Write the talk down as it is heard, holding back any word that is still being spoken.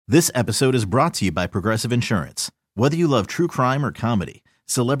This episode is brought to you by Progressive Insurance. Whether you love true crime or comedy,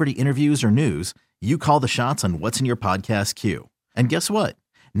 celebrity interviews or news, you call the shots on what's in your podcast queue. And guess what?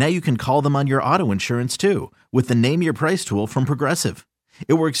 Now you can call them on your auto insurance too with the Name Your Price tool from Progressive.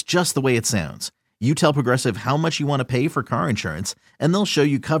 It works just the way it sounds. You tell Progressive how much you want to pay for car insurance, and they'll show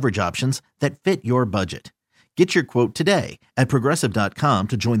you coverage options that fit your budget. Get your quote today at Progressive.com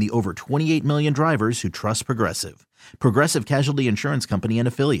to join the over 28 million drivers who trust Progressive. Progressive Casualty Insurance Company and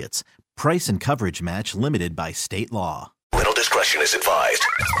Affiliates. Price and coverage match limited by state law. Little discretion is advised.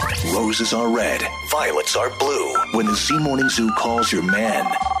 Roses are red, violets are blue. When the Z Morning Zoo calls your man,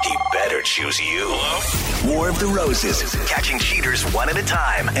 he better choose you. Hello? War of the Roses, catching cheaters one at a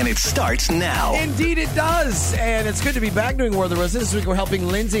time, and it starts now. Indeed it does, and it's good to be back doing War of the Roses. This week we're helping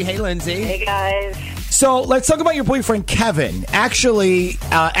Lindsay. Hey, Lindsay. Hey, guys. So let's talk about your boyfriend, Kevin. Actually,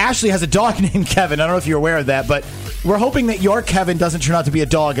 Ashley has a dog named Kevin. I don't know if you're aware of that, but we're hoping that your Kevin doesn't turn out to be a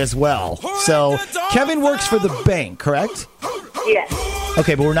dog as well. So Kevin works for the bank, correct? Yes.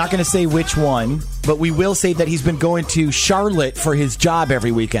 Okay, but we're not going to say which one, but we will say that he's been going to Charlotte for his job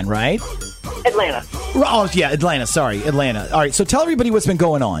every weekend, right? Atlanta. Oh, yeah, Atlanta. Sorry, Atlanta. All right, so tell everybody what's been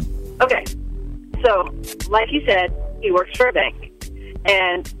going on. Okay. So, like you said, he works for a bank.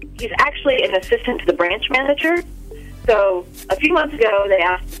 And he's actually an assistant to the branch manager. So, a few months ago, they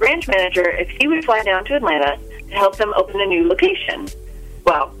asked the branch manager if he would fly down to Atlanta to help them open a new location.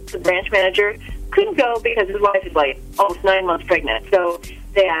 Well, the branch manager couldn't go because his wife is like almost 9 months pregnant. So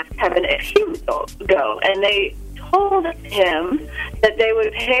they asked Kevin if he would go. And they told him that they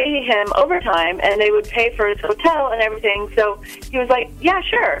would pay him overtime and they would pay for his hotel and everything. So he was like, yeah,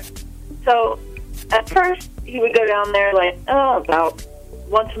 sure. So at first he would go down there like, about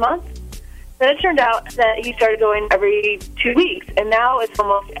once a month. Then it turned out that he started going every 2 weeks, and now it's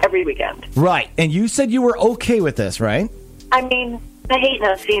almost every weekend. Right, and you said you were okay with this, right? I mean, I hate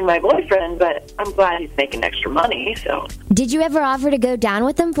not seeing my boyfriend, but I'm glad he's making extra money, so. Did you ever offer to go down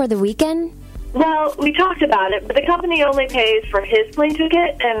with them for the weekend? Well, we talked about it, but the company only pays for his plane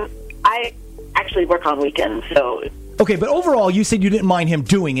ticket, and I actually work on weekends, so. Okay, but overall, you said you didn't mind him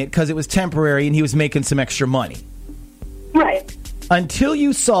doing it because it was temporary and he was making some extra money. Right. Until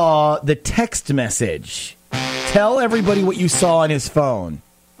you saw the text message. Tell everybody what you saw on his phone.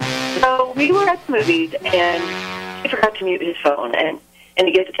 So we were at the movies, and he forgot to mute his phone, and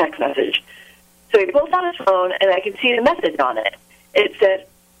he gets a text message. So he pulls out his phone, and I can see the message on it. It said,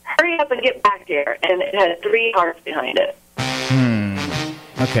 hurry up and get back here, and it had 3 hearts behind it.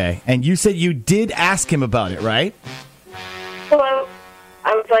 Okay, and you said you did ask him about it, right? Well,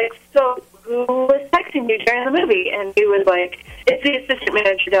 I was like, so who was texting you during the movie? And he was like, it's the assistant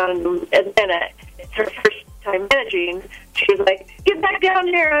manager down in Atlanta. It's her first time managing. She was like, get back down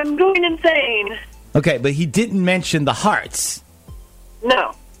here, I'm going insane. Okay, but he didn't mention the hearts.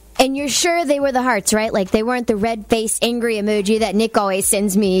 No. And you're sure they were the hearts, right? Like they weren't the red face angry emoji that Nick always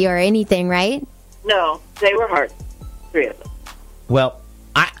sends me or anything, right? No, they were hearts. 3 of them. Well,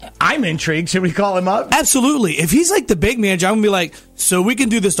 I'm intrigued. Should we call him up? Absolutely. If he's like the big manager, I'm going to be like, so we can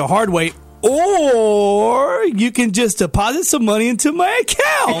do this the hard way, or you can just deposit some money into my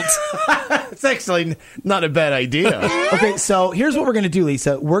account. It's actually not a bad idea. Okay, so here's what we're going to do,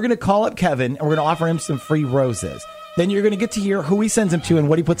 Lisa. We're going to call up Kevin, and we're going to offer him some free roses. Then you're going to get to hear who he sends them to and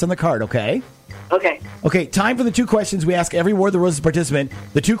what he puts on the card, okay? Okay. Okay, time for the 2 questions we ask every War of the Roses participant.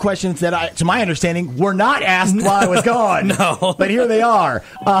 The 2 questions that, to my understanding, were not asked while I was gone. No. But here they are.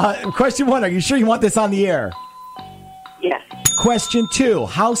 Question 1, are you sure you want this on the air? Yes. Question 2,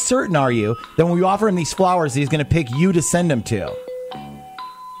 how certain are you that when we offer him these flowers, he's going to pick you to send them to?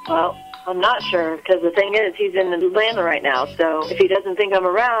 Well, I'm not sure, because the thing is, he's in Atlanta right now, so if he doesn't think I'm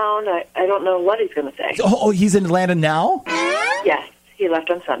around, I don't know what he's going to say. Oh, he's in Atlanta now? Yes, he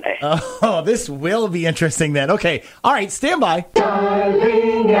left on Sunday. Oh, this will be interesting then. Okay, all right, stand by.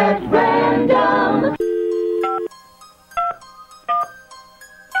 Darling at random.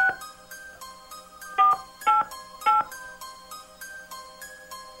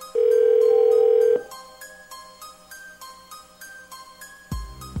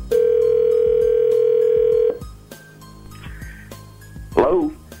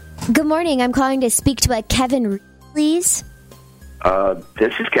 Hello? Good morning. I'm calling to speak to a Kevin, please.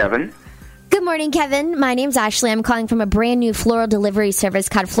 This is Kevin. Good morning, Kevin. My name's Ashley. I'm calling from a brand new floral delivery service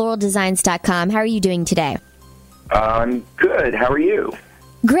called floraldesigns.com. How are you doing today? I'm good. How are you?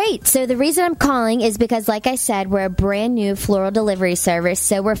 Great. So the reason I'm calling is because, like I said, we're a brand new floral delivery service.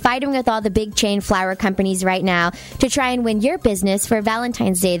 So we're fighting with all the big chain flower companies right now to try and win your business for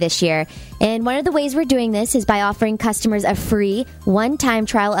Valentine's Day this year. And one of the ways we're doing this is by offering customers a free one-time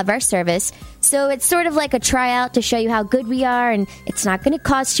trial of our service. So it's sort of like a tryout to show you how good we are, and it's not going to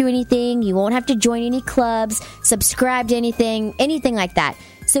cost you anything. You won't have to join any clubs, subscribe to anything like that.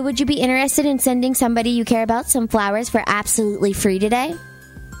 So would you be interested in sending somebody you care about some flowers for absolutely free today?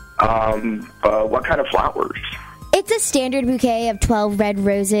 What kind of flowers? It's a standard bouquet of 12 red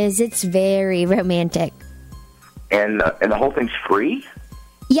roses. It's very romantic. And the whole thing's free?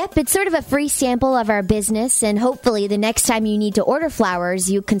 Yep, it's sort of a free sample of our business, and hopefully the next time you need to order flowers,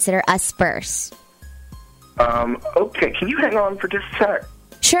 you consider us first. Okay, can you hang on for just a sec?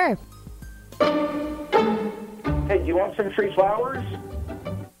 Sure. Hey, do you want some free flowers?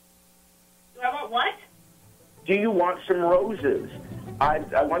 Do I want what? Do you want some roses? I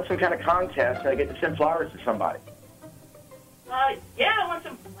want some kind of contest. I get to send flowers to somebody. Yeah, I want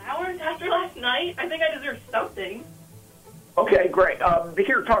some flowers after last night. I think I deserve something. Okay, great. Be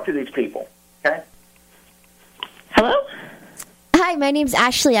here to talk to these people, okay? Hello? Hi, my name's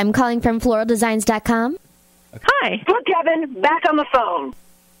Ashley. I'm calling from floraldesigns.com. Hi. Put Kevin back on the phone.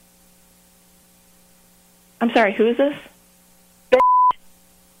 I'm sorry, who is this?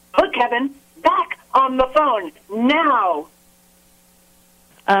 Put Kevin back on the phone now.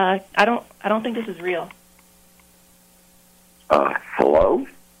 I don't think this is real. Hello?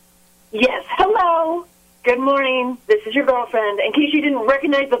 Yes, hello. Good morning. This is your girlfriend. In case you didn't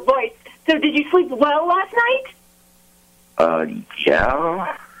recognize the voice. So did you sleep well last night?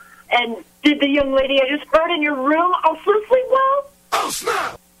 Yeah. And did the young lady I just heard in your room also sleep well? Oh,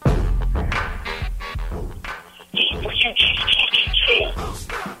 snap!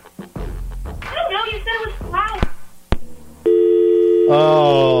 I don't know. You said it was loud.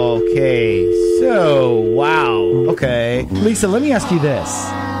 Okay, so, wow. Okay. Lisa, let me ask you this.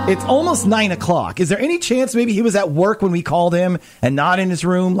 It's almost 9 o'clock. Is there any chance maybe he was at work when we called him and not in his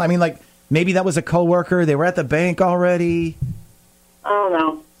room? I mean, like, maybe that was a coworker. They were at the bank already. I don't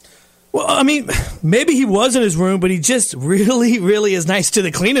know. Well, I mean, maybe he was in his room, but he just really, really is nice to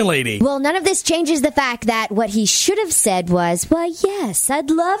the cleaning lady. Well, none of this changes the fact that what he should have said was, well, yes, I'd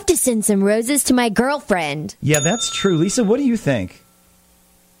love to send some roses to my girlfriend. Yeah, that's true. Lisa, what do you think?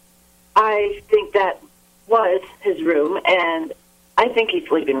 I think that was his room, and I think he's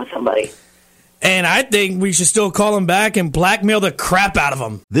sleeping with somebody. And I think we should still call him back and blackmail the crap out of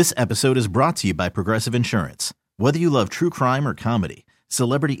him. This episode is brought to you by Progressive Insurance. Whether you love true crime or comedy,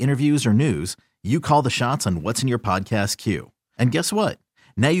 celebrity interviews or news, you call the shots on what's in your podcast queue. And guess what?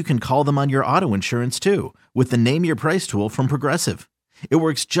 Now you can call them on your auto insurance too with the Name Your Price tool from Progressive. It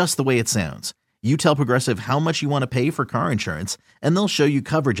works just the way it sounds. You tell Progressive how much you want to pay for car insurance, and they'll show you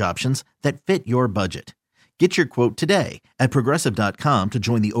coverage options that fit your budget. Get your quote today at Progressive.com to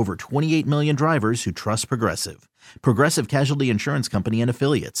join the over 28 million drivers who trust Progressive. Progressive Casualty Insurance Company and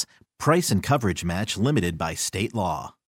Affiliates. Price and coverage match limited by state law.